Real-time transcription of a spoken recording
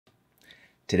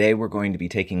Today we're going to be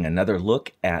taking another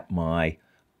look at my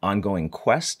ongoing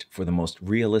quest for the most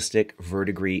realistic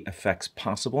verdigris effects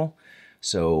possible.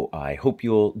 So I hope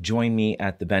you'll join me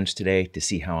at the bench today to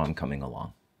see how I'm coming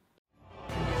along.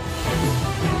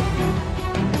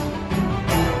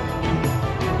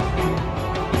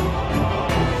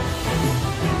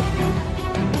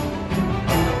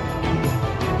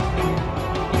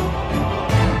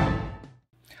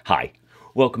 Hi,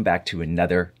 welcome back to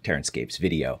another Terranscapes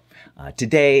video.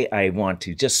 Today I want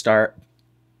to just start,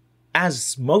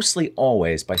 as mostly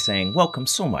always, by saying welcome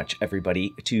so much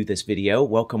everybody to this video.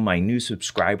 Welcome my new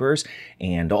subscribers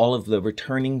and all of the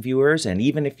returning viewers, and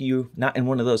even if you're not in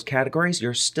one of those categories,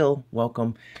 you're still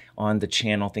welcome on the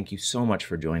channel. Thank you so much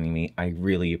for joining me. I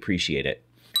really appreciate it.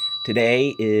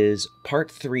 Today is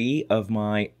part 3 of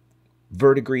my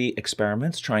verdigris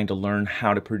experiments, trying to learn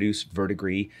how to produce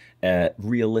verdigris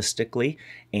realistically.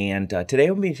 And today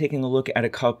we'll be taking a look at a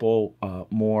couple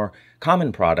more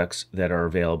common products that are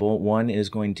available. One is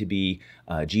going to be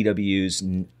GW's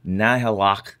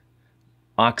Nihilakh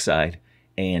Oxide,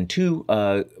 and two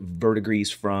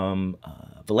verdigris from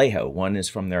Vallejo. One is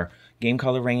from their game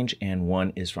color range and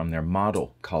one is from their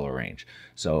model color range.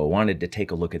 So I wanted to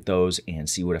take a look at those and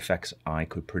see what effects I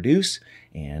could produce,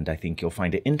 and I think you'll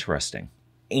find it interesting.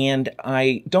 And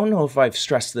I don't know if I've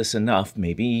stressed this enough,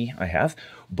 maybe I have,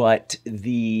 but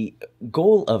the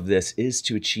goal of this is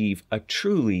to achieve a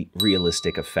truly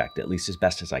realistic effect, at least as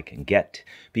best as I can get,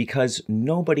 because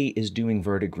nobody is doing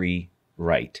verdigris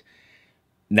right.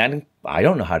 Then I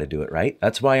don't know how to do it right.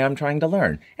 That's why I'm trying to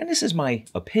learn. And this is my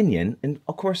opinion. And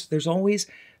of course, there's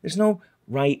no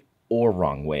right or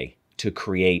wrong way to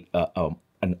create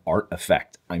an art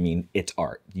effect. I mean, it's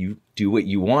art. You do what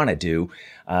you want to do,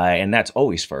 and that's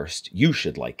always first. You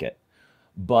should like it.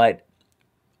 But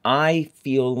I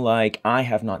feel like I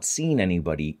have not seen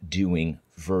anybody doing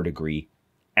verdigris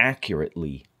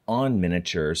accurately on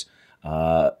miniatures,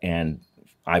 and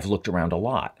I've looked around a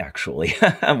lot, actually.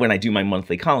 When I do my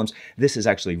monthly columns, this is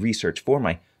actually research for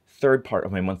my third part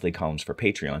of my monthly columns for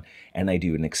Patreon, and I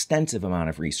do an extensive amount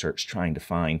of research trying to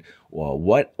find, well,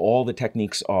 what all the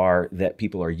techniques are that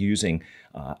people are using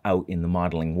out in the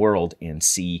modeling world, and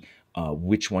see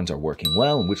which ones are working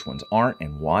well and which ones aren't,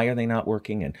 and why are they not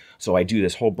working. And so I do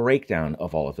this whole breakdown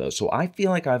of all of those. So I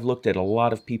feel like I've looked at a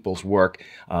lot of people's work,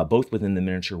 both within the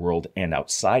miniature world and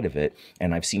outside of it,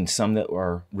 and I've seen some that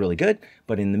are really good,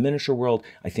 but in the miniature world,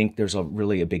 I think there's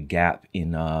really a big gap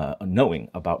in knowing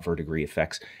about verdigris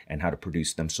effects and how to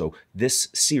produce them. So this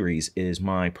series is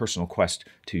my personal quest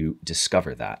to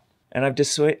discover that. And I've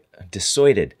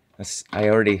decided, I'm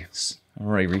already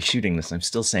reshooting this, I'm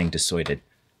still saying decided.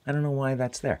 I don't know why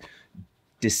that's there.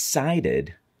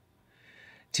 Decided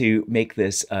to make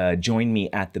this join me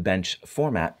at the bench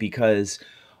format because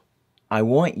I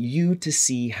want you to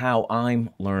see how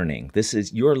I'm learning.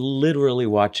 You're literally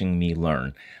watching me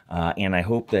learn, and I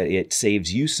hope that it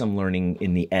saves you some learning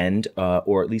in the end,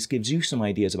 or at least gives you some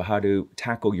ideas about how to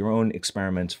tackle your own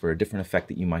experiments for a different effect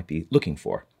that you might be looking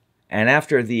for. And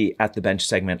after the At the Bench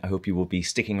segment, I hope you will be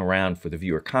sticking around for the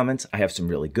viewer comments. I have some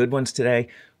really good ones today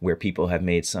where people have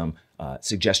made some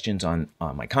suggestions on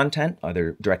my content,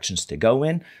 other directions to go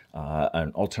in,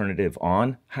 an alternative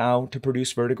on how to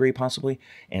produce verdigris possibly.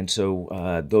 And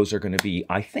so those are going to be,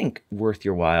 I think, worth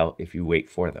your while if you wait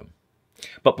for them.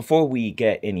 But before we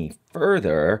get any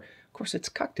further, of course, it's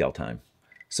cocktail time.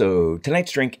 So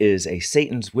tonight's drink is a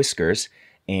Satan's Wiskers,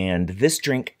 and this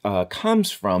drink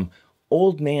comes from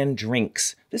Old Man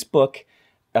Drinks. This book,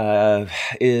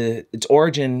 its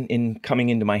origin in coming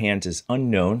into my hands is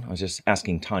unknown. I was just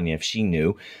asking Tanya if she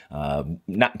knew.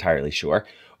 Not entirely sure.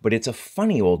 But it's a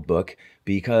funny old book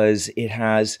because it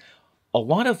has a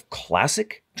lot of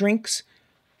classic drinks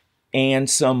and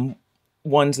some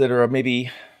ones that are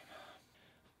maybe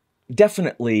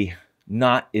definitely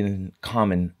not in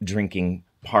common drinking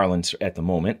parlance at the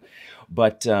moment.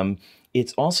 But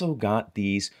it's also got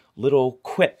these little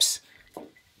quips.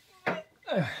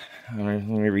 Let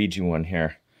me read you one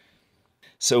here.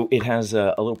 So it has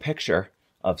a little picture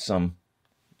of some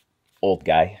old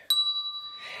guy.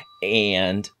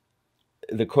 And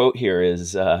the quote here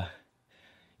is,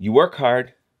 you work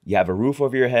hard, you have a roof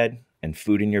over your head, and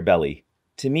food in your belly.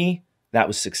 To me, that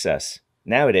was success.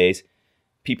 Nowadays,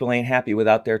 people ain't happy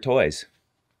without their toys.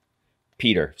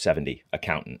 Peter, 70,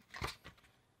 accountant.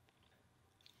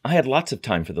 I had lots of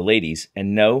time for the ladies,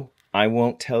 and no, I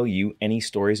won't tell you any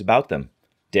stories about them.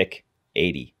 Dick,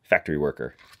 80, factory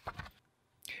worker.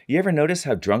 You ever notice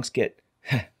how drunks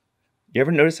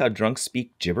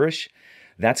speak gibberish?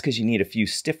 That's because you need a few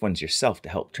stiff ones yourself to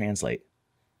help translate.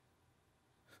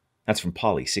 That's from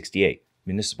Polly, 68,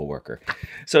 municipal worker.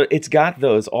 So it's got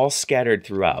those all scattered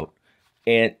throughout.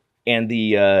 And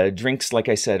the drinks, like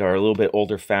I said, are a little bit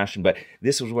older fashioned, but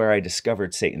this was where I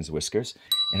discovered Satan's Whiskers.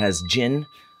 It has gin,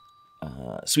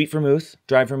 sweet vermouth,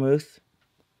 dry vermouth,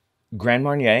 Grand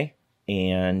Marnier,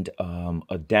 and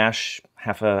a dash,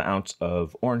 half an ounce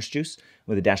of orange juice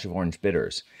with a dash of orange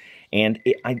bitters. And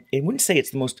I wouldn't say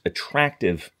it's the most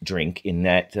attractive drink in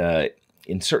that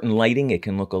in certain lighting it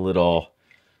can look a little,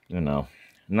 you know,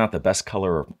 not the best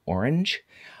color orange,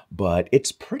 but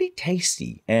it's pretty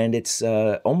tasty and it's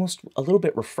almost a little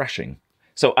bit refreshing.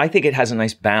 So I think it has a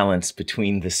nice balance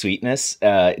between the sweetness,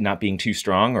 not being too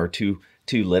strong or too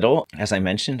little. As I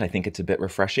mentioned, I think it's a bit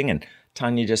refreshing. And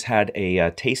Tanya just had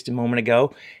a taste a moment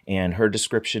ago, and her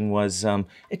description was,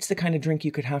 it's the kind of drink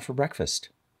you could have for breakfast.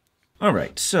 All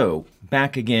right, so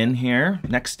back again here,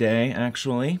 next day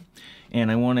actually,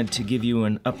 and I wanted to give you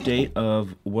an update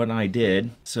of what I did.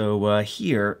 So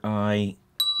here I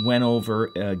went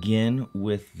over again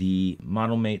with the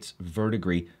Model Mates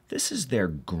Verdigris. This is their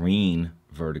green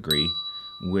Verdigris,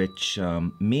 which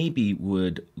maybe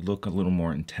would look a little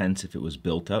more intense if it was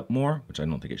built up more, which I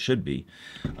don't think it should be,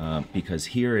 because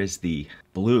here is the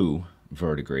blue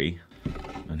Verdigris,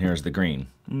 and here's the green.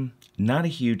 Not a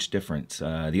huge difference.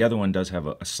 The other one does have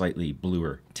a slightly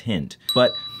bluer tint,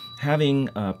 but having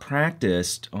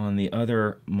practiced on the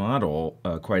other model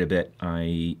quite a bit,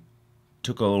 I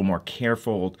took a little more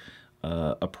careful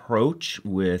approach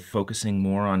with focusing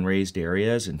more on raised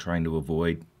areas and trying to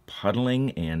avoid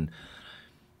puddling, and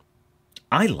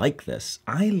I like this.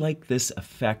 I like this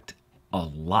effect a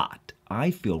lot.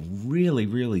 I feel really,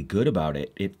 really good about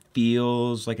it. It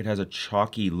feels like it has a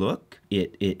chalky look.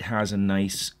 It has a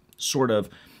nice sort of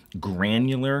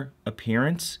granular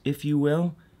appearance, if you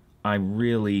will. I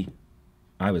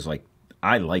was like,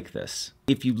 I like this.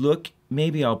 If you look,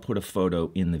 maybe I'll put a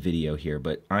photo in the video here,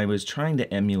 but I was trying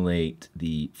to emulate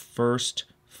the first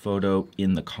photo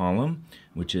in the column,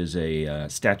 which is a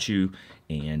statue,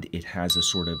 and it has a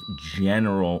sort of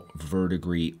general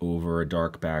verdigris over a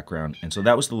dark background. And so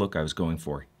that was the look I was going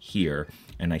for here.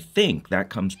 And I think that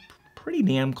comes pretty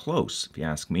damn close, if you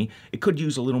ask me. It could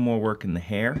use a little more work in the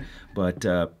hair, but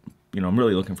you know, I'm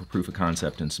really looking for proof of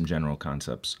concept and some general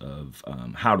concepts of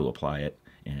how to apply it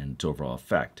and its overall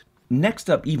effect. Next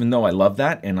up, even though I love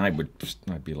that, and I'd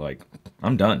be like,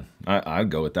 I'm done. I'd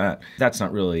go with that. That's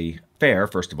not really fair.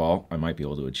 First of all, I might be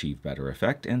able to achieve better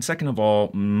effect. And second of all,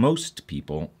 most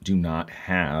people do not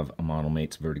have a Model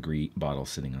Mates Verdigris bottle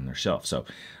sitting on their shelf. So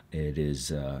it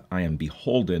is, I am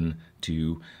beholden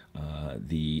to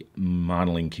the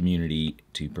modeling community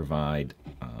to provide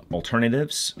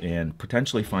alternatives and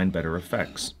potentially find better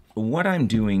effects. What I'm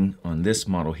doing on this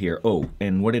model here, oh,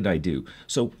 and what did I do?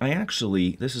 So I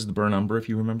actually, this is the burn umber, if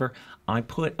you remember, I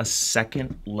put a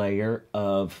second layer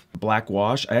of black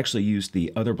wash. I actually used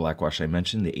the other black wash I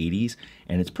mentioned, the 80s,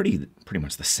 and it's pretty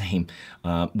much the same.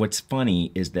 What's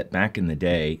funny is that back in the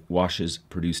day, washes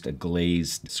produced a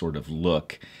glazed sort of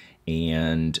look,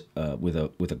 and with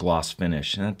a gloss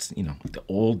finish. And that's, you know, the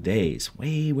old days,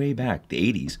 way back,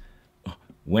 the 80s,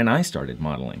 when I started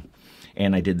modeling.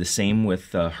 And I did the same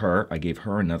with her. I gave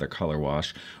her another color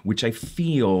wash, which I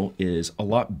feel is a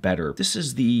lot better. This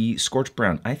is the Scorched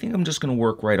Brown. I think I'm just going to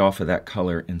work right off of that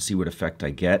color and see what effect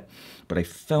I get. But I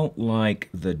felt like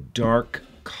the dark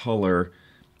color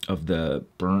of the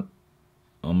burnt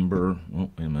umber, oh,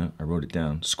 wait a minute, I wrote it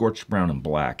down, Scorched Brown and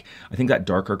Black. I think that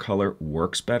darker color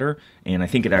works better, and I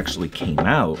think it actually came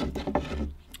out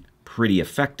pretty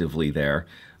effectively there.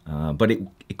 But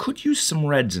it could use some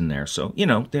reds in there, so you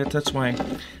know that's why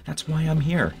I'm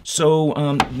here. So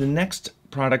the next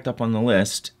product up on the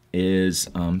list is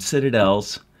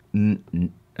Citadel's Nihilakh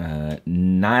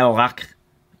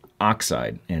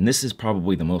Oxide, and this is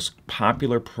probably the most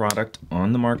popular product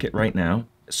on the market right now.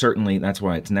 Certainly, that's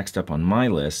why it's next up on my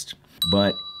list.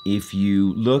 But if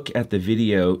you look at the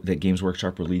video that Games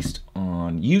Workshop released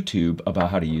on YouTube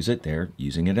about how to use it, they're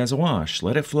using it as a wash.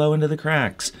 Let it flow into the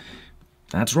cracks.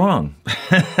 That's wrong.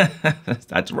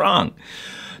 That's wrong.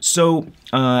 So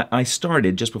I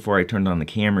started just before I turned on the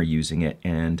camera using it,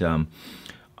 and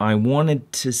I wanted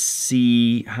to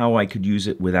see how I could use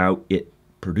it without it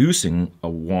producing a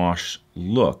wash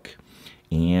look.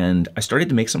 And I started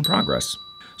to make some progress.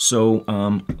 So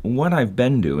what I've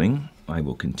been doing, I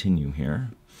will continue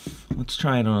here. Let's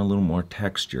try it on a little more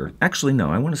texture. Actually,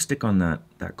 no, I want to stick on that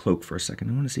cloak for a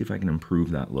second. I want to see if I can improve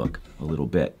that look a little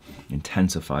bit,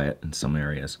 intensify it in some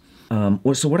areas.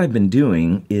 So what I've been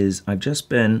doing is I've just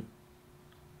been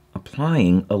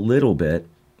applying a little bit,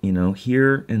 you know,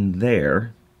 here and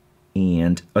there.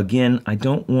 And again, I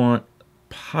don't want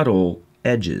puddle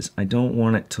edges. I don't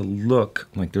want it to look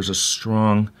like there's a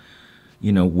strong,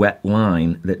 you know, wet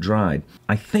line that dried.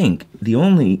 I think the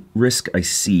only risk I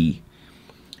see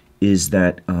is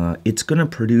that it's going to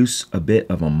produce a bit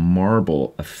of a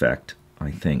marble effect,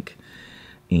 I think.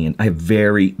 And I have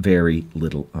very, very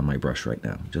little on my brush right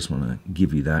now. Just want to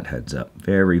give you that heads up.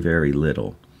 Very, very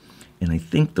little. And I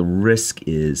think the risk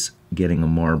is getting a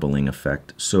marbling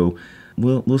effect. So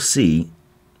we'll see.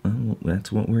 Well,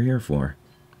 that's what we're here for.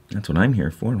 That's what I'm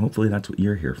here for, and hopefully that's what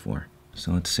you're here for.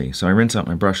 So let's see. So I rinse out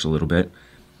my brush a little bit.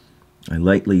 I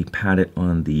lightly pat it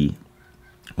on the,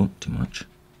 oh, too much.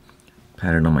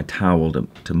 Pat it on my towel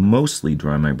to mostly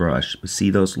dry my brush. See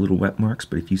those little wet marks?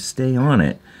 But if you stay on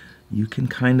it, you can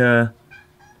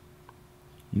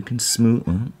smooth,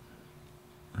 well,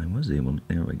 I was able to,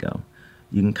 there we go.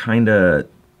 You can kind of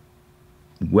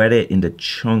wet it into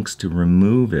chunks to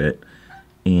remove it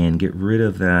and get rid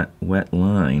of that wet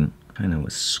line. Kind of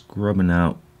was scrubbing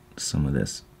out some of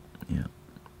this. Yeah.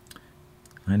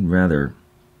 I'd rather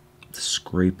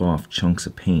scrape off chunks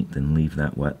of paint than leave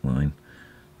that wet line.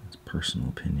 That's personal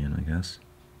opinion, I guess.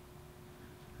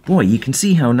 Boy, you can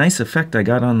see how nice effect I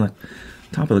got on the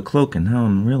top of the cloak and how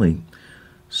I'm really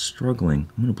struggling.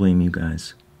 I'm going to blame you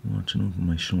guys watching over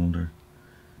my shoulder.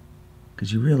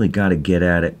 Because you really got to get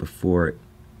at it before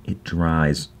it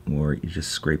dries, or you're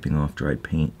just scraping off dried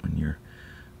paint when you're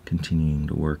continuing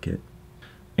to work it.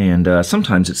 And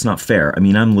sometimes it's not fair. I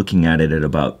mean, I'm looking at it at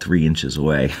about 3 inches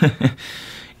away.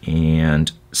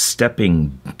 And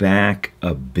stepping back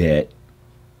a bit,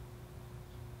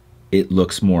 it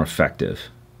looks more effective.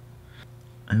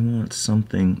 I want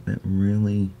something that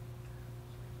really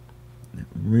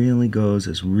goes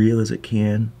as real as it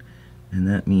can, and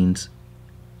that means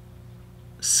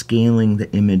scaling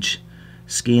the image,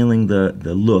 scaling the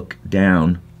look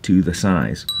down to the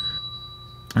size.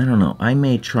 I don't know. I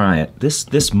may try it.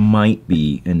 This might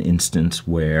be an instance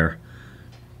where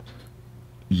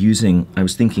I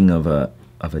was thinking of a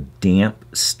damp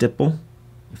stipple,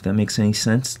 if that makes any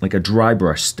sense, like a dry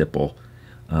brush stipple,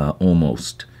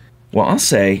 almost. Well, I'll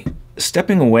say,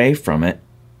 stepping away from it,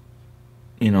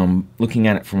 you know, I'm looking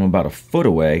at it from about a foot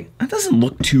away, that doesn't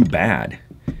look too bad.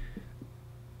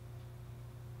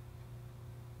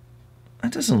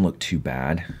 That doesn't look too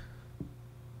bad.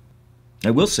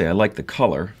 I will say I like the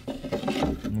color.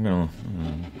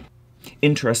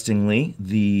 Interestingly,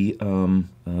 the,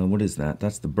 what is that?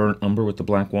 That's the burnt umber with the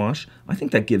black wash. I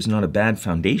think that gives not a bad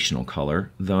foundational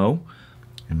color, though.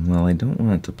 And while I don't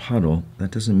want it to puddle,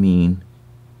 that doesn't mean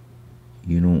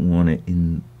you don't want it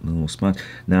in the little spots.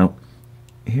 Now,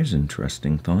 here's an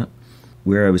interesting thought.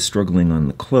 Where I was struggling on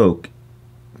the cloak,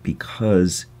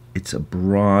 because it's a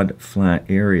broad, flat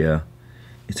area,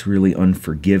 it's really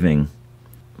unforgiving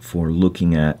for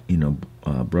looking at, you know,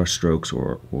 brush strokes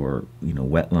or you know,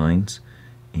 wet lines.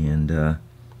 And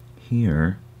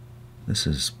here, this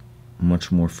is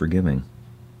much more forgiving.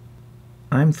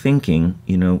 I'm thinking,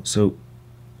 you know, so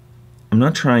I'm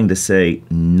not trying to say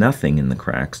nothing in the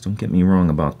cracks. Don't get me wrong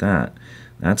about that.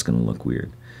 That's going to look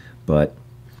weird. But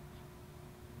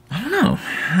I don't know.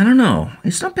 I don't know.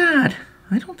 It's not bad.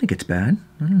 I don't think it's bad.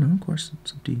 I don't know. Of course,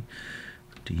 it's up to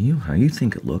you how you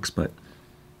think it looks, but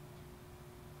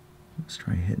let's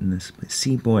try hitting this. But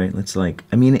see, boy, it's like,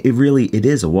 I mean, it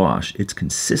is a wash. Its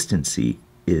consistency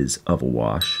is of a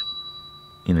wash.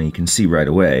 You know, you can see right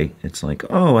away. It's like,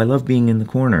 oh, I love being in the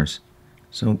corners.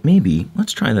 So maybe,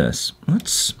 let's try this.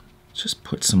 Let's just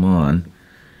put some on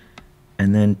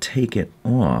and then take it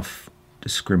off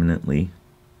discriminately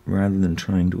rather than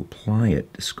trying to apply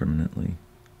it discriminately.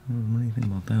 What do you think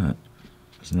about that?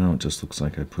 Because now it just looks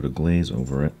like I put a glaze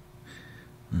over it.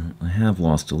 I have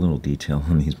lost a little detail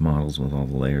on these models with all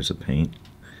the layers of paint.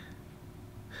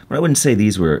 But I wouldn't say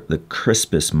these were the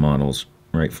crispest models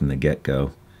right from the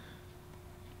get-go.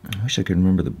 I wish I could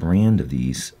remember the brand of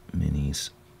these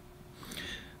minis.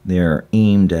 They're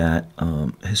aimed at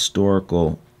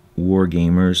historical war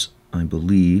gamers, I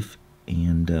believe,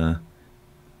 and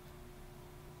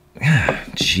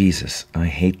Jesus, I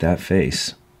hate that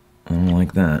face. I don't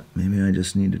like that. Maybe I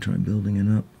just need to try building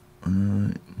it up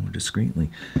more discreetly.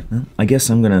 Well, I guess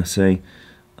I'm going to say,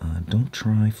 don't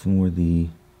try for the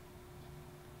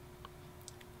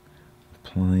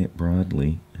apply it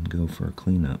broadly and go for a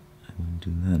cleanup. I will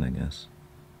do that, I guess.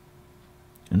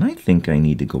 And I think I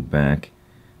need to go back.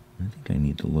 I think I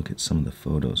need to look at some of the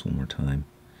photos one more time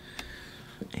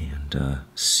and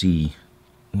see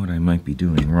what I might be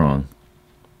doing wrong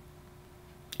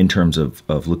in terms of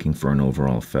looking for an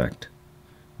overall effect.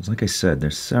 Because like I said,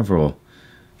 there's several,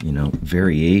 you know,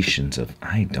 variations of,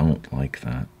 I don't like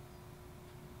that.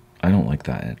 I don't like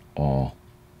that at all.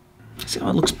 See how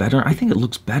it looks better? I think it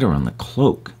looks better on the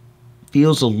cloak.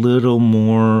 Feels a little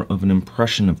more of an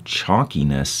impression of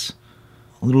chalkiness,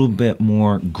 a little bit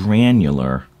more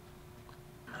granular.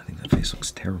 I think that face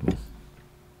looks terrible.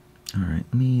 All right,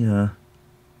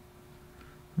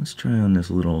 let's try on this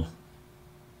little,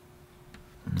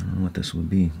 I don't know what this would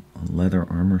be, a leather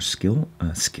armor skilled?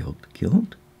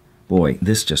 Boy,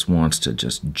 this just wants to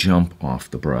just jump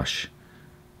off the brush.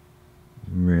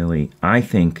 Really, I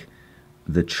think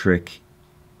the trick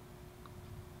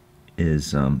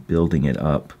is building it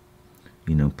up,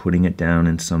 you know, putting it down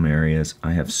in some areas.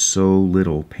 I have so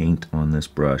little paint on this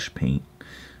brush, paint,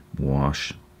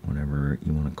 wash, whatever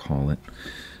you want to call it.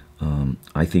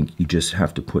 I think you just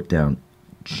have to put down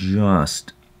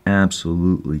just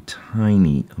absolutely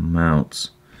tiny amounts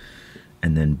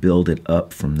and then build it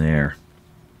up from there.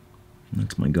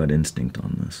 That's my gut instinct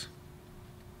on this.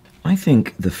 I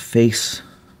think the face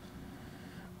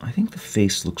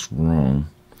looks wrong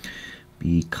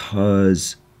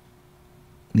because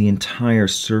the entire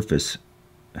surface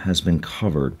has been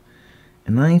covered.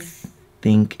 And I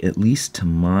think, at least to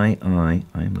my eye,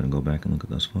 I'm going to go back and look at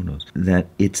those photos, that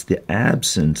it's the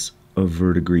absence of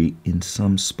verdigris in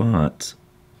some spots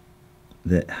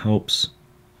that helps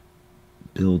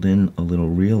build in a little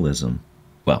realism.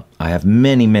 Well, I have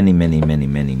many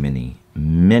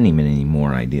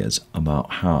more ideas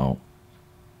about how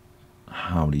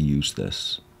to use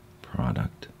this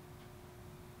product.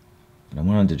 But I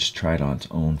wanted to just try it on its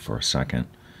own for a second.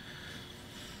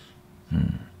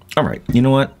 All right, you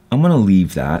know what? I'm going to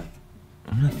leave that.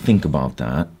 I'm going to think about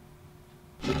that.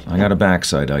 I got a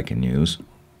backside I can use.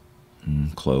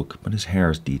 Cloak, but his hair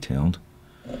is detailed.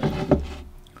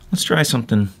 Let's try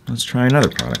something. Let's try another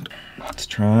product. Let's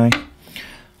try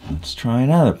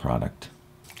another product.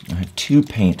 I have two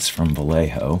paints from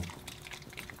Vallejo.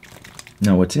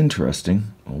 Now what's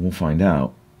interesting, well, we'll find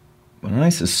out, but I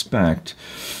suspect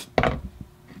that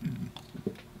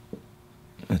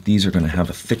these are going to have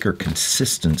a thicker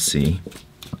consistency.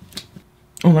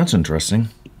 Oh, that's interesting.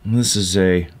 This is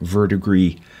a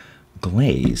verdigris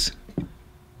glaze.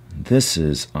 This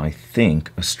is, I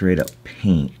think, a straight up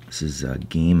paint. This is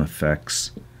Game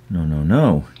Effects.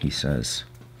 No, he says.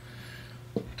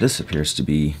 This appears to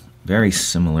be very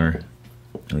similar,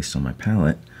 at least on my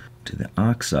palette, to the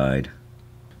Oxide.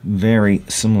 Very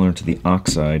similar to the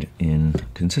Oxide in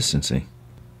consistency.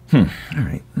 All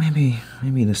right, maybe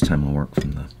this time I'll work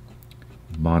from the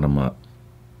bottom up.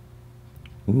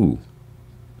 Ooh.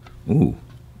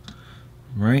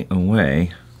 Right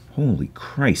away. Holy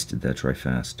Christ, did that dry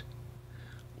fast.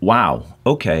 Wow,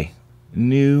 okay.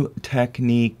 New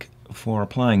technique for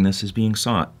applying this is being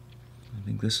sought. I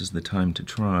think this is the time to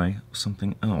try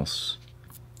something else.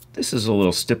 This is a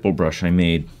little stipple brush I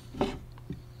made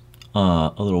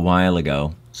a little while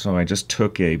ago. So I just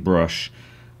took a brush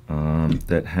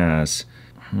that has,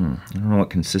 I don't know what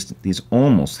consistent, these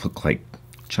almost look like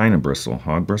China bristle,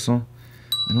 hog bristle.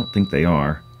 I don't think they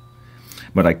are.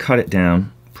 But I cut it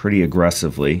down pretty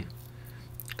aggressively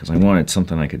because I wanted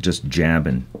something I could just jab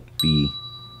and be.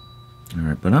 All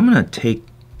right, but I'm gonna take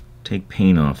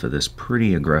paint off of this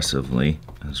pretty aggressively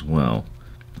as well.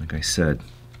 Like I said,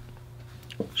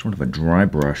 sort of a dry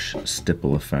brush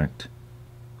stipple effect.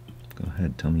 Go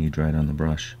ahead, tell me you dried on the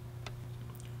brush.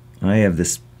 I have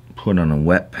this put on a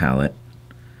wet palette.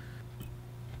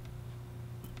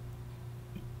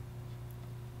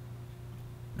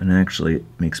 And actually it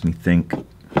makes me think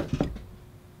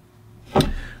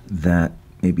that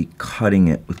maybe cutting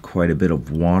it with quite a bit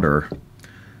of water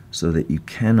so that you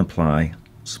can apply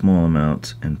small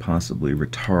amounts and possibly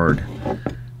retard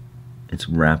its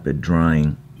rapid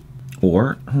drying.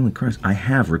 Or, holy Christ, I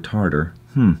have retarder.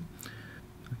 I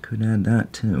could add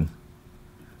that too.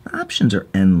 The options are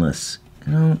endless.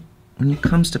 You know, when it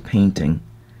comes to painting,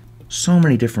 so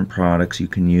many different products you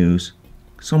can use,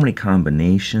 so many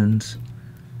combinations.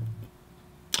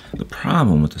 The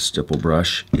problem with the stipple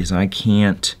brush is I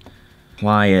can't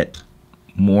apply it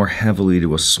more heavily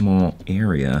to a small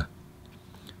area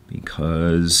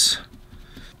because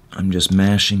I'm just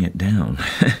mashing it down.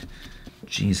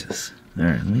 Jesus. All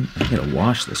right, I gotta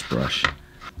wash this brush.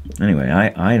 Anyway,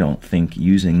 I don't think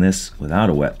using this without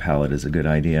a wet palette is a good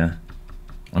idea.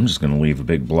 I'm just gonna leave a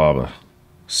big blob of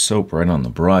soap right on the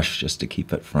brush just to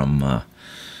keep it from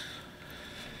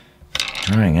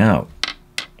drying out.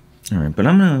 All right, but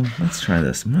let's try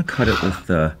this. I'm gonna cut it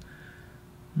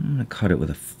with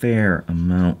a fair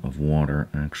amount of water,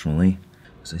 actually,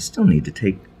 because I still need to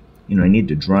take, I need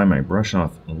to dry my brush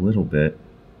off a little bit.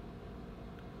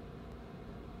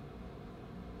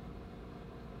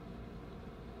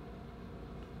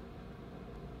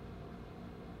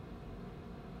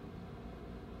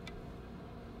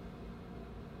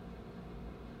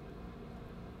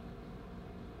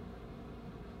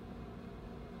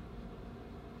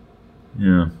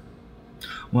 Yeah.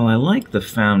 Well, I like the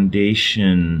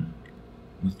foundation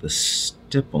with the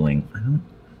stippling.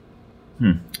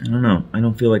 I don't know. I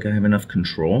don't feel like I have enough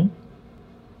control.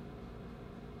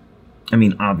 I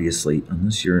mean, obviously,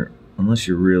 unless you're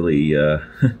really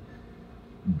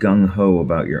gung-ho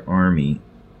about your army,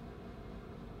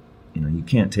 you know, you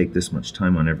can't take this much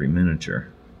time on every miniature.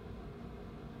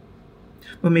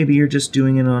 But maybe you're just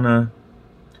doing it on a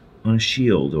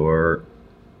shield. Or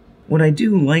what I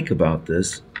do like about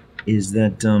this is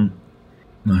that I don't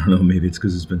know, maybe it's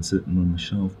because it's been sitting on the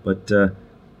shelf, but I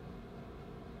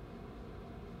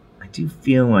do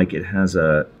feel like it has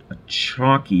a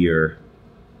chalkier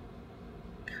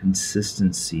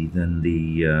consistency than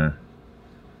the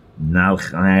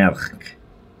Nihilakh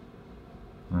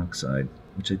Oxide,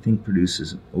 which I think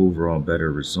produces an overall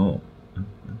better result.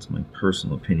 That's my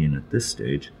personal opinion at this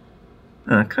stage.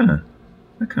 I kind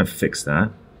of fixed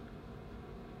that.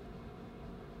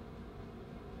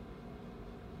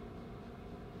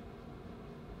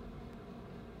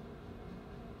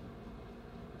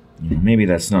 You know, maybe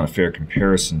that's not a fair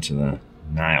comparison to the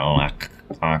Nihilakh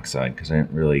Oxide, because I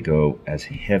didn't really go as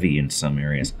heavy in some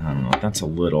areas. I don't know. That's a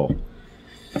little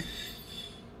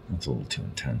too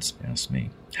intense, if you ask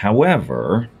me.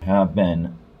 However, I have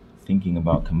been thinking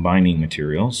about combining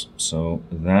materials, so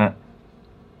that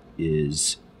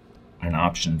is an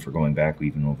option for going back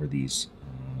even over these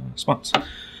spots.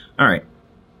 All right,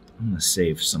 I'm going to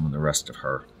save some of the rest of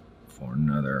her for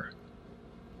another.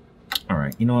 All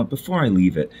right, you know what? Before I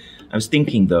leave it, I was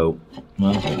thinking though.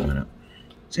 Well, wait a minute.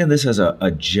 See how this has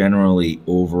a generally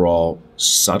overall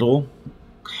subtle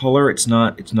color. It's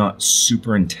not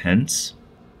super intense.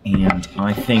 And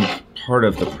I think part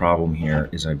of the problem here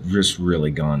is I've just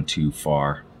really gone too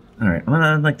far. All right,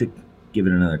 I'd like to give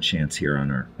it another chance here on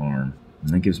her arm.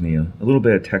 And that gives me a little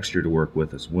bit of texture to work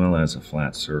with as well as a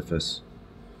flat surface.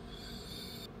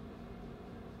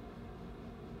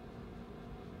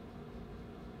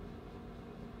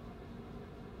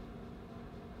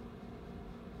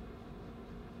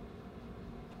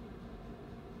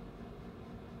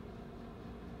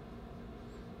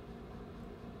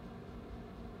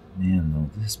 Man, though,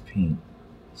 this paint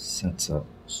sets up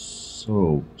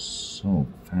so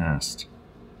fast.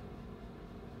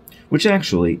 Which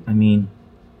actually, I mean,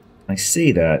 I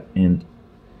say that, and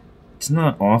it's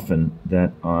not often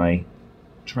that I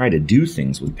try to do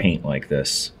things with paint like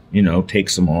this. You know, take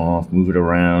some off, move it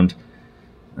around.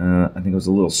 I think I was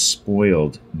a little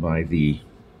spoiled by the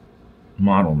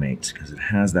model mates, because it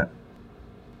has that.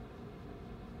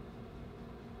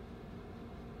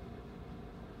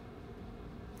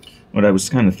 What I was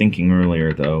kind of thinking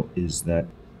earlier, though, is that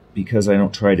because I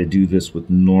don't try to do this with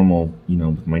normal, you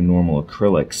know, with my normal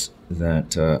acrylics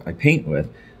that I paint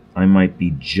with, I might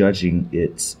be judging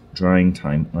its drying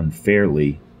time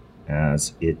unfairly,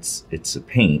 as it's a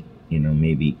paint, you know,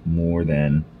 maybe more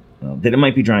than that it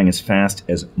might be drying as fast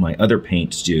as my other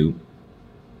paints do,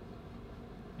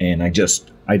 and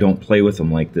I don't play with them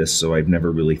like this, so I've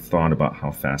never really thought about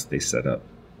how fast they set up.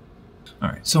 All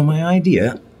right, so my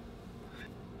idea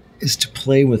is to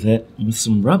play with it with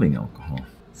some rubbing alcohol,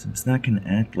 since that can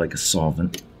act like a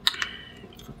solvent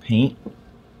for paint.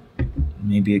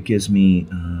 Maybe it gives me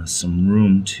some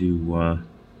room to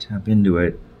tap into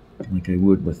it like I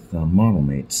would with model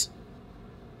mates.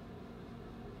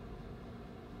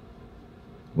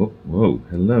 Whoa, whoa,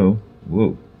 hello,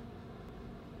 whoa.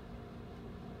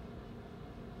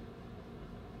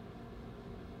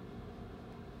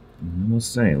 And I will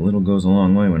say, a little goes a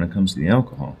long way when it comes to the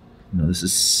alcohol. You know, this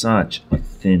is such a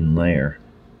thin layer.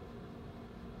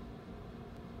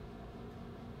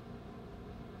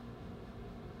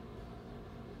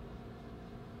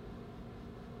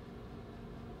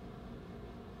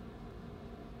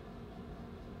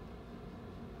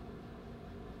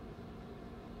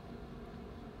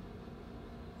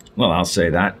 Well, I'll say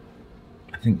that.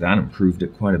 I think that improved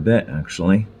it quite a bit,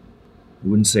 actually. I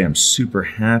wouldn't say I'm super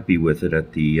happy with it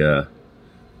at the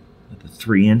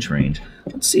 3-inch range.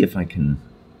 Let's see if I can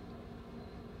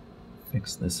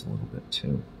fix this a little bit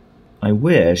too. I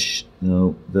wish,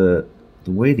 though, the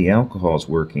way the alcohol is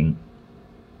working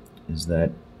is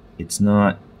that it's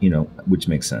not, you know, which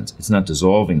makes sense. It's not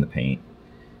dissolving the paint.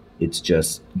 It's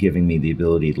just giving me the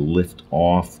ability to lift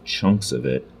off chunks of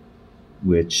it,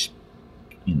 which,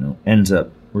 you know, ends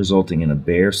up resulting in a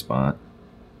bare spot.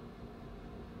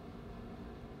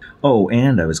 Oh,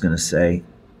 and I was going to say,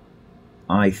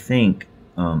 I think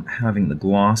having the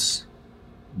gloss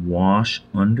wash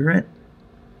under it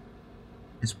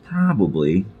is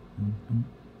probably,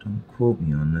 don't quote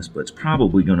me on this, but it's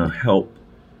probably going to help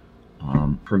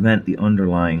prevent the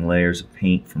underlying layers of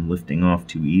paint from lifting off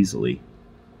too easily.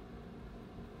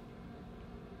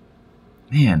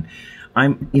 Man,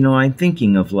 I'm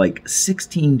thinking of like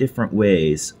 16 different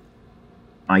ways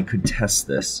I could test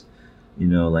this.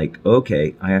 Like,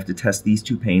 okay, I have to test these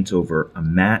two paints over a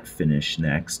matte finish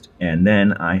next, and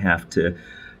then I have to,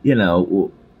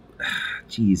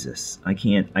 Jesus, I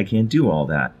can't do all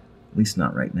that. At least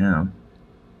not right now.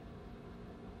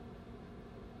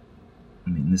 I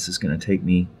mean, this is going to take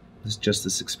me,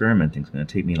 this experimenting is going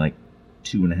to take me like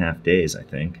 2.5 days, I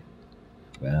think.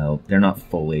 Well, they're not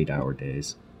full 8-hour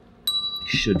days. They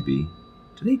should be.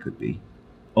 Today could be.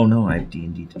 Oh no, I have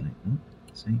D&D tonight. Oh,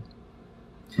 see?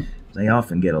 I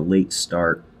often get a late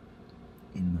start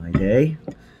in my day.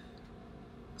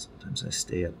 Sometimes I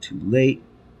stay up too late.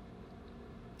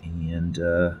 And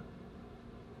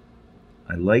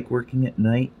I like working at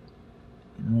night.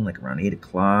 Like around 8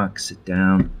 o'clock, sit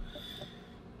down.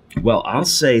 Well, I'll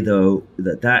say, though,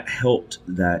 that helped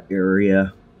that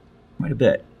area quite a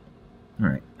bit. All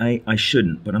right, I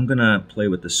shouldn't, but I'm going to play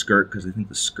with the skirt because I think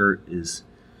the skirt is...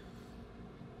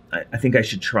 I think I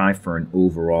should try for an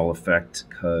overall effect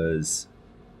because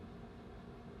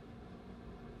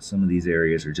some of these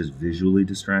areas are just visually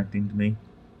distracting to me.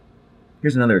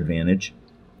 Here's another advantage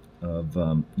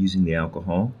of using the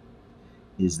alcohol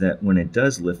is that when it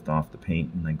does lift off the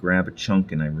paint, when I grab a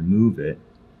chunk and I remove it,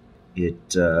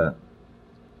 it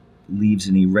leaves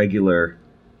an irregular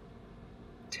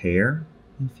tear,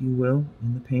 if you will,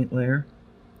 in the paint layer.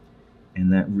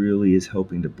 And that really is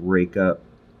helping to break up,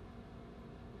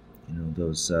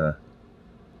 those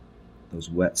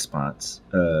wet spots,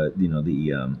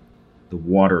 the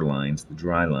water lines, the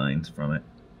dry lines from it.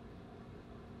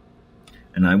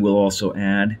 And I will also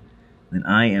add that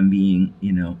I am being,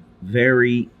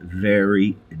 very,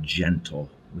 very gentle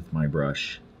with my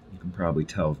brush. You can probably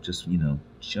tell just,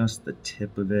 just the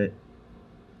tip of it.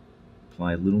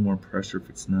 Apply a little more pressure if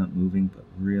it's not moving, but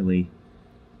really,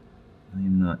 I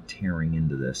am not tearing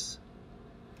into this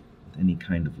with any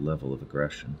kind of level of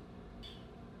aggression.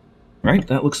 Right,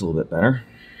 that looks a little bit better.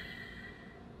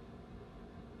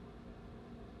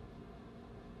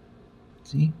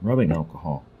 See, rubbing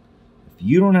alcohol. If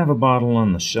you don't have a bottle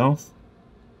on the shelf,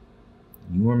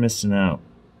 you are missing out.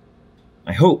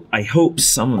 I hope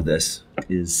some of this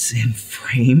is in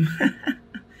frame.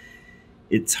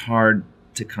 It's hard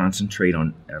to concentrate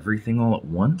on everything all at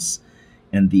once,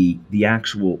 and the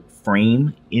actual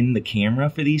frame in the camera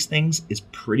for these things is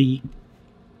pretty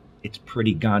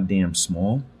goddamn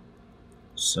small.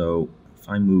 So if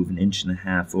I move 1.5 inches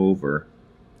over,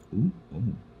 ooh,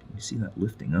 can you see that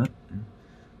lifting up? Yeah,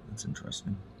 that's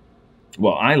interesting.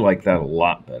 Well, I like that a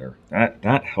lot better.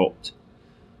 That helped.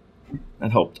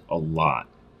 That helped a lot,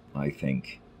 I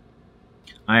think.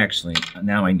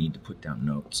 Now I need to put down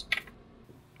notes.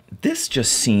 This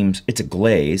just seems, it's a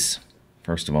glaze.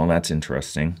 First of all, that's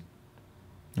interesting.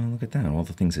 Oh, look at that, all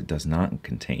the things it does not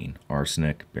contain.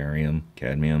 Arsenic, barium,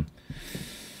 cadmium,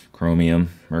 chromium,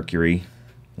 mercury,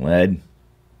 lead,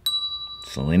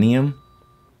 selenium.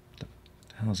 What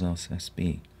the hell's else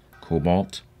SB?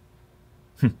 Cobalt.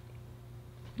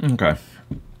 Okay.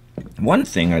 One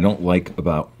thing I don't like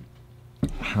about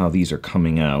how these are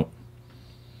coming out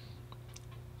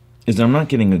is I'm not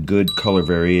getting a good color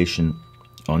variation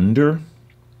under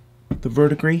the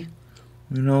verdigris.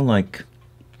 Like,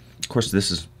 of course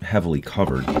this is heavily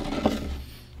covered.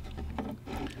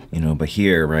 But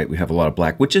here, right, we have a lot of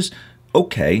black, which is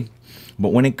okay.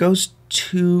 But when it goes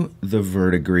to the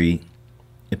verdigris,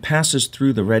 it passes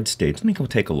through the red stage. Let me go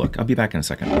take a look. I'll be back in a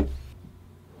second.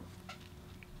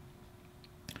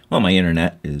 Well, my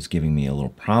internet is giving me a little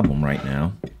problem right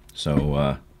now,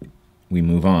 so we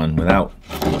move on without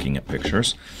looking at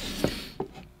pictures.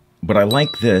 But I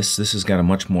like this. This has got a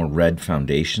much more red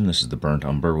foundation. This is the burnt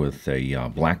umber with a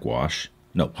black wash.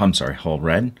 No, I'm sorry, hull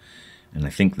red. And I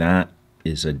think that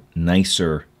is a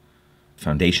nicer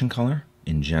foundation color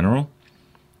in general.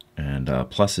 And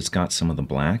plus it's got some of the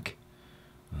black.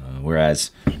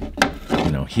 Whereas,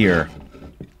 here,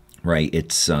 right,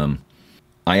 it's...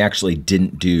 I actually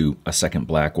didn't do a second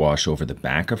black wash over the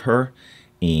back of her,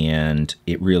 and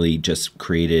it really just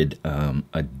created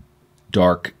a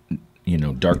dark,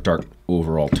 dark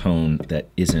overall tone that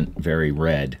isn't very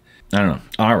red. I don't know.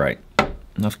 All right,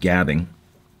 enough gabbing.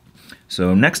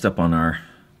 So next up on our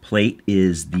plate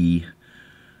is the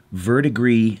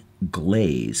Verdigris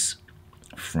Glaze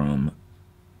from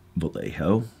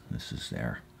Vallejo. This is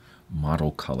their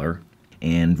model color,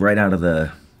 and right out of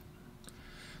the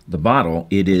bottle,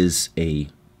 it is a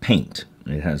paint.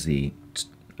 It has a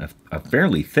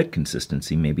fairly thick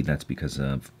consistency. Maybe that's because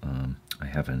of I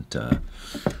haven't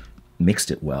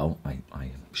mixed it well.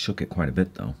 I shook it quite a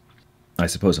bit, though. I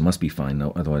suppose it must be fine,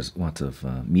 though. Otherwise, lots of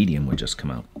medium would just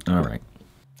come out. All right.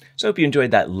 So I hope you enjoyed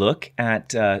that look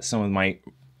at some of my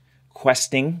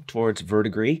questing towards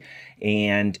verdigris.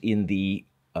 And in the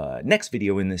next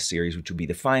video in this series, which will be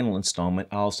the final installment,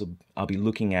 I'll be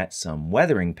looking at some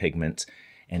weathering pigments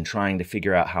and trying to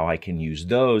figure out how I can use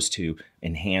those to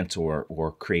enhance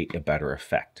or create a better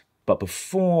effect. But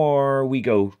before we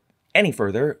go any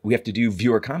further, we have to do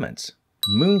viewer comments.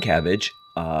 Moon Cabbage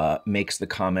makes the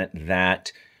comment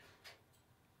that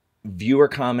viewer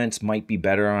comments might be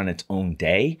better on its own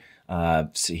day.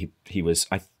 So she, it's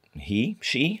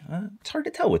hard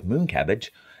to tell with Moon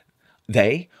Cabbage.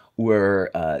 They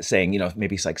were saying,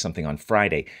 maybe it's like something on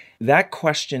Friday. That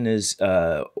question is,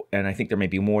 and I think there may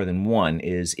be more than one,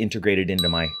 is integrated into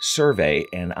my survey.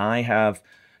 And I have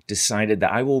decided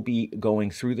that I will be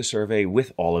going through the survey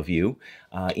with all of you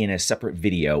in a separate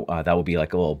video. That will be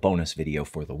like a little bonus video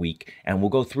for the week. And we'll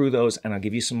go through those and I'll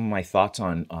give you some of my thoughts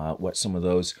on what some of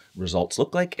those results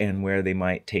look like and where they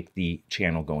might take the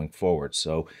channel going forward.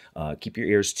 So keep your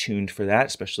ears tuned for that,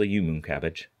 especially you, Moon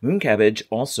Cabbage. Moon Cabbage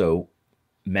also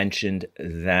mentioned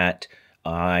that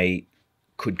I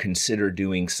could consider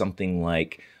doing something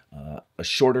like a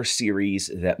shorter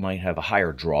series that might have a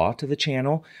higher draw to the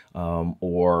channel,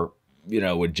 or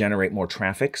would generate more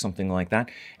traffic, something like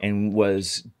that, and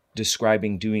was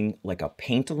describing doing like a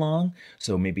paint along.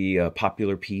 So maybe a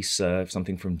popular piece,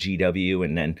 something from GW,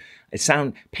 and then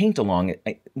paint along.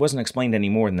 It wasn't explained any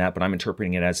more than that, but I'm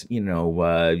interpreting it as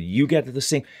you get the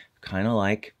same kind of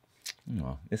like.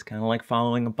 It's kind of like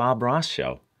following a Bob Ross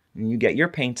show. And you get your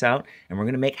paints out, and we're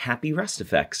going to make happy rust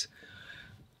effects.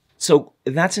 So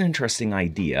that's an interesting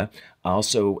idea. I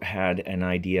also had an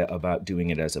idea about doing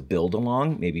it as a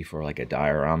build-along, maybe for like a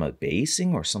diorama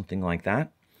basing or something like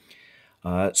that.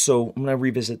 So I'm going to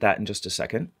revisit that in just a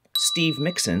second. Steve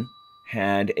Mixon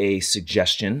had a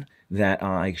suggestion that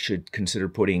I should consider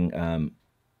putting,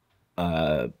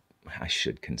 Would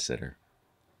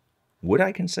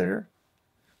I consider?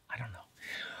 I don't know.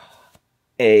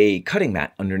 A cutting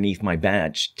mat underneath my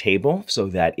badge table so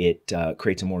that it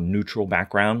creates a more neutral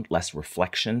background, less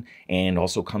reflection, and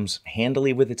also comes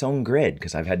handily with its own grid,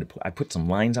 because I put some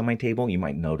lines on my table. You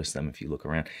might notice them if you look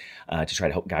around, to try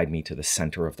to help guide me to the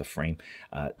center of the frame.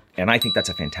 And I think that's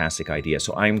a fantastic idea.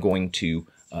 So I'm going to,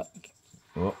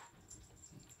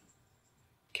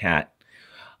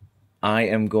 I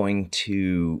am going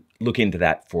to look into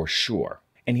that for sure.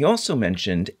 And he also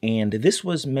mentioned, and this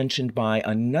was mentioned by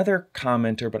another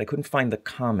commenter, but I couldn't find the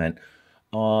comment,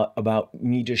 about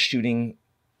me just shooting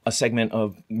a segment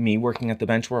of me working at the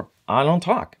bench where I don't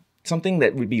talk. Something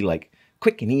that would be like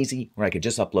quick and easy, where I could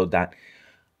just upload that.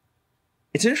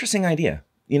 It's an interesting idea,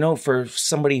 for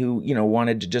somebody who,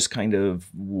 wanted to just kind of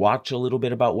watch a little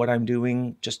bit about what I'm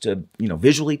doing, just to,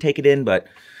 visually take it in. But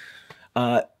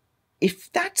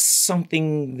if that's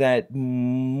something that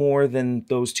more than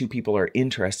those two people are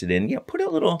interested in, put a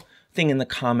little thing in the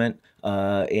comment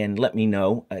and let me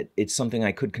know. It's something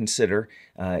I could consider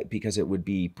because it would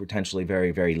be potentially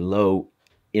very, very low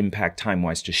impact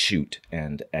time-wise to shoot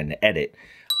and edit.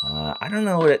 I don't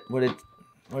know what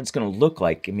it's going to look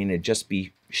like. I mean, it'd just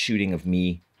be shooting of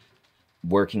me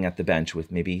working at the bench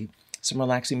with maybe some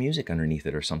relaxing music underneath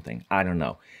it or something. I don't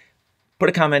know. Put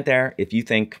a comment there if you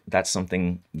think that's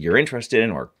something you're interested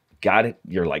in, or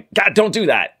you're like, God, don't do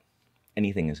that.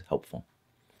 Anything is helpful.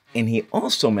 And he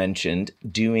also mentioned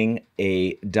doing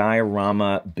a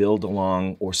diorama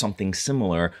build-along or something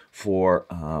similar for,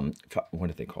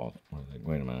 what are they called?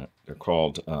 Wait a minute. They're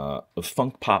called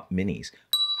Funk Pop Minis.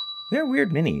 They're weird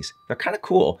minis. They're kind of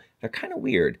cool. They're kind of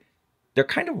weird. They're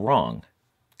kind of wrong.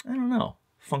 I don't know.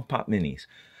 Funk Pop Minis.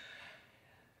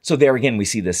 So there again, we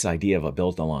see this idea of a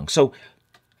build-along. So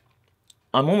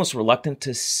I'm almost reluctant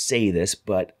to say this,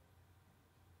 but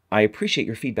I appreciate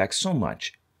your feedback so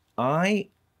much. I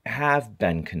have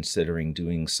been considering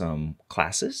doing some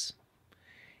classes,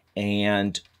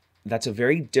 and that's a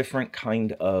very different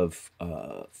kind of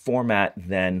format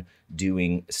than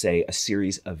doing, say, a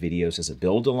series of videos as a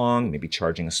build-along, maybe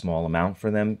charging a small amount for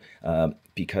them,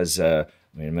 because, wait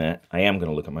a minute, I am going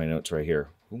to look at my notes right here.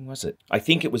 Who was it? I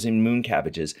think it was in Moon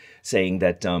Cabbage's, saying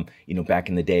that, back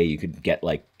in the day, you could get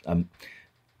like a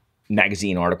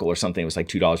magazine article or something. It was like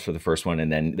 $2 for the first one,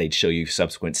 and then they'd show you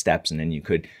subsequent steps, and then you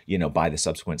could, buy the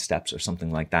subsequent steps or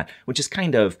something like that, which is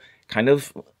kind of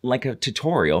like a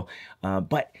tutorial.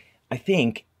 But I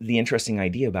think the interesting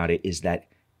idea about it is that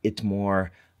it's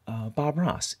more Bob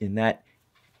Ross, in that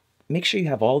make sure you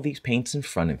have all these paints in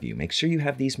front of you. Make sure you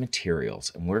have these materials,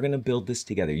 and we're going to build this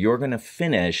together. You're going to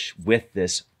finish with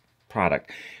this product,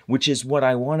 which is what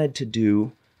I want to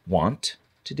do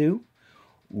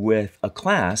with a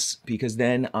class, because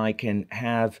then I can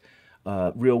have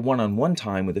real one-on-one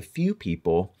time with a few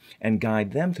people and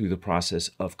guide them through the process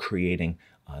of creating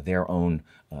their own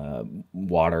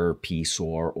water piece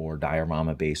or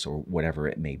diorama base or whatever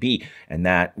it may be. And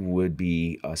that would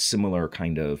be a similar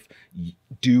kind of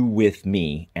do with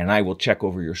me, and I will check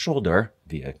over your shoulder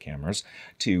via cameras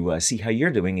to see how you're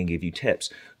doing and give you tips.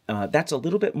 That's a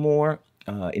little bit more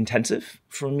intensive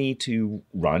for me to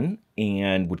run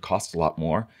and would cost a lot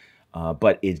more.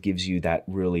 But it gives you that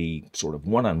really sort of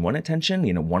one-on-one attention,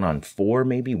 you know, 1-on-4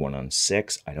 maybe,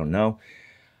 1-on-6, I don't know.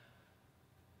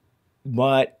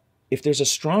 But if there's a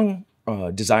strong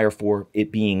desire for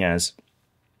it being as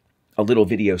a little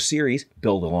video series,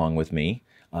 build along with me,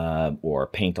 or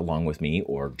paint along with me,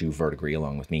 or do verdigris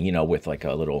along with me, you know, with like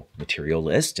a little material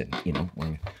list, and, you know,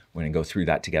 we're going to go through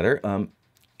that together.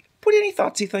 Put any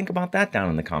thoughts you think about that down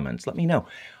in the comments. Let me know.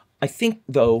 I think,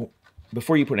 though,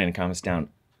 before you put any comments down,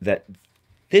 that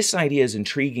this idea is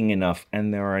intriguing enough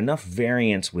and there are enough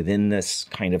variants within this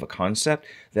kind of a concept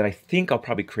that I think I'll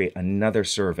probably create another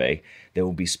survey that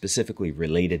will be specifically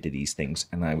related to these things,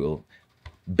 and I will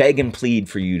beg and plead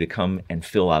for you to come and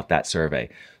fill out that survey.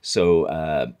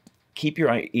 So keep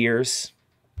your ears,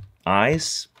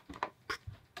 eyes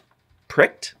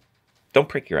pricked. Don't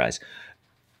prick your eyes.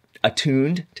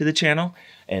 Attuned to the channel,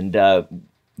 and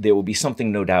there will be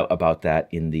something, no doubt, about that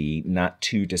in the not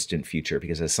too distant future,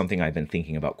 because it's something I've been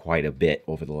thinking about quite a bit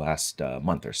over the last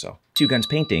month or so. Two Guns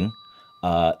Painting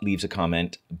leaves a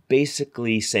comment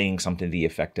basically saying something to the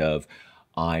effect of,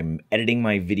 I'm editing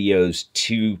my videos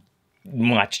too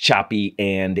much choppy,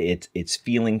 and it's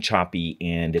feeling choppy,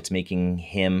 and it's making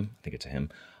him, I think it's a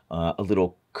him, a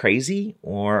little crazy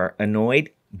or annoyed,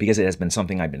 because it has been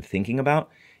something I've been thinking about,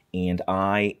 and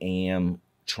I am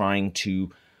trying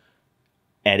to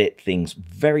edit things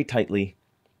very tightly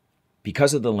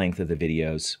because of the length of the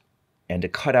videos and to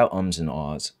cut out ums and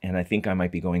ahs. And I think I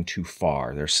might be going too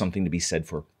far. There's something to be said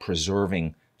for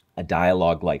preserving a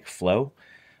dialogue-like flow.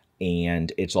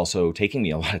 And it's also taking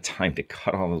me a lot of time to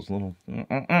cut all those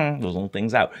little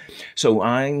things out. So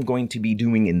I'm going to be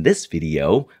doing in this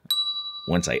video,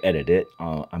 once I edit it,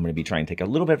 I'm going to be trying to take a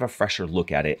little bit of a fresher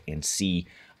look at it and see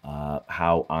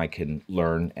how I can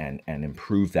learn and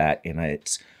improve that. And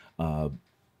it's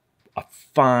a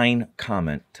fine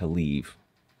comment to leave,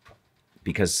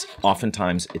 because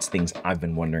oftentimes it's things I've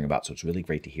been wondering about. So it's really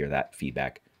great to hear that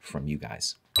feedback from you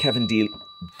guys. Kevin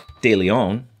De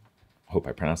Leon, hope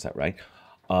I pronounced that right,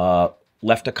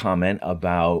 left a comment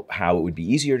about how it would be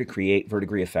easier to create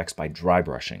verdigris effects by dry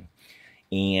brushing.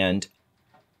 And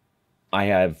I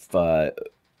have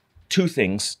two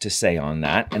things to say on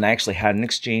that. And I actually had an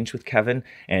exchange with Kevin,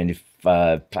 and if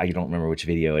I don't remember which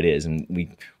video it is, and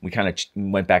we kind of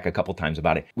went back a couple times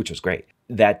about it, which was great,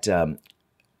 that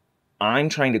I'm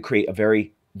trying to create a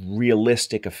very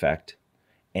realistic effect,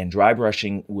 and dry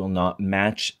brushing will not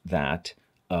match that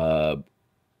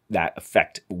that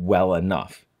effect well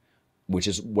enough, which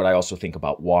is what I also think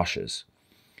about washes.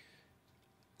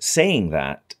 Saying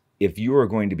that, if you are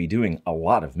going to be doing a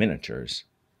lot of miniatures,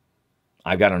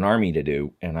 I've got an army to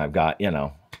do, and I've got, you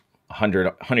know,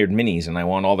 100 minis, and I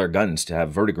want all their guns to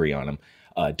have verdigris on them.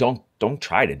 Don't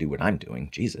try to do what I'm doing.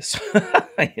 Jesus.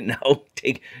 You know,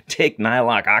 take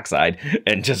Nihilakh Oxide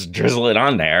and just drizzle it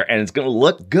on there, and it's going to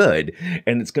look good,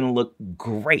 and it's going to look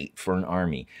great for an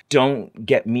army. Don't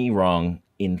get me wrong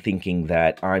in thinking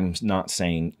that I'm not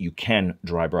saying you can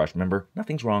dry brush. Remember,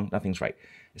 nothing's wrong, nothing's right.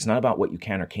 It's not about what you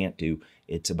can or can't do.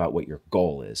 It's about what your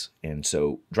goal is. And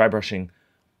so dry brushing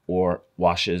or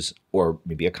washes, or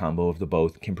maybe a combo of the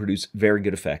both, can produce very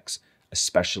good effects,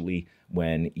 especially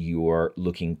when you're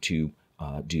looking to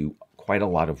do quite a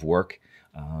lot of work,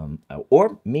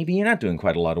 or maybe you're not doing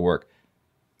quite a lot of work.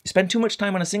 You spend too much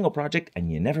time on a single project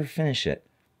and you never finish it.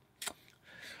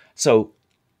 So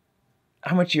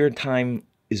how much of your time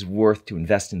is worth to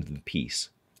invest into the piece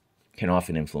can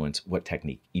often influence what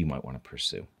technique you might want to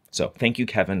pursue. So thank you,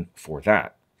 Kevin, for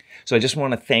that. So I just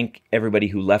want to thank everybody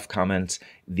who left comments.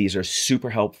 These are super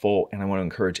helpful, and I want to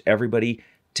encourage everybody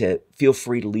to feel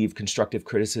free to leave constructive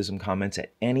criticism comments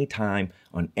at any time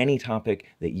on any topic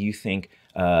that you think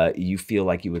you feel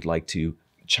like you would like to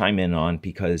chime in on,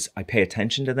 because I pay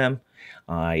attention to them.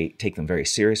 I take them very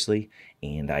seriously,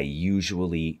 and I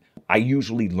usually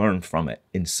learn from it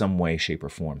in some way, shape, or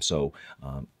form. So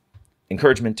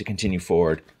encouragement to continue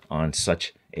forward on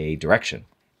such a direction.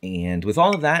 And with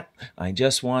all of that, I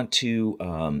just want to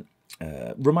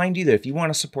remind you that if you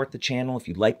want to support the channel, if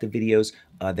you like the videos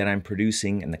that I'm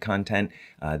producing and the content,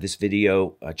 this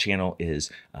video channel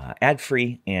is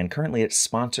ad-free, and currently it's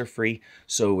sponsor-free.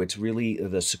 So it's really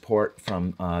the support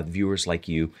from viewers like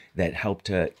you that help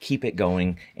to keep it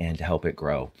going and to help it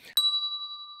grow.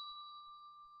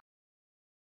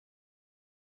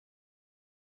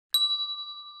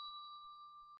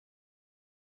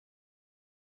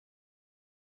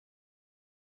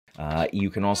 You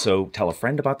can also tell a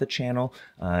friend about the channel,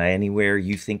 anywhere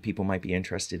you think people might be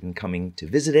interested in coming to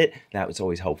visit it. That was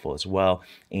always helpful as well.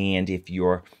 And if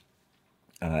you're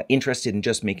interested in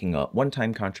just making a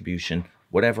one-time contribution,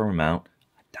 whatever amount,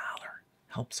 $1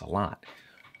 helps a lot.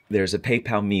 There's a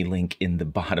PayPal Me link in the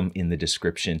bottom in the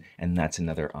description, and that's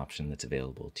another option that's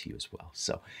available to you as well.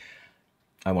 So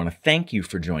I want to thank you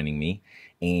for joining me,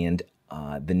 and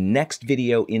the next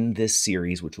video in this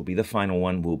series, which will be the final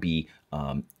one, will be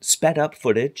sped up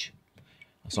footage.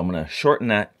 So I'm going to shorten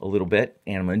that a little bit,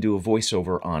 and I'm going to do a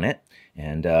voiceover on it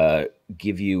and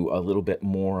give you a little bit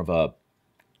more of a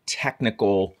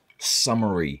technical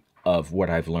summary of what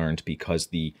I've learned, because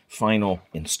the final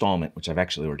installment, which I've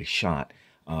actually already shot,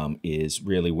 is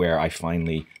really where I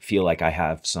finally feel like I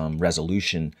have some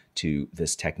resolution to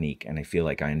this technique, and I feel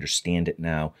like I understand it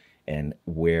now and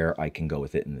where I can go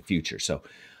with it in the future. So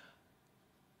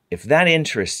if that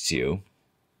interests you,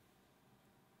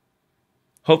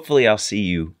 hopefully I'll see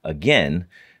you again,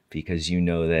 because you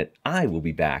know that I will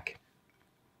be back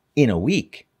in a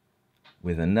week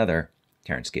with another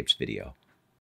Terranscapes video.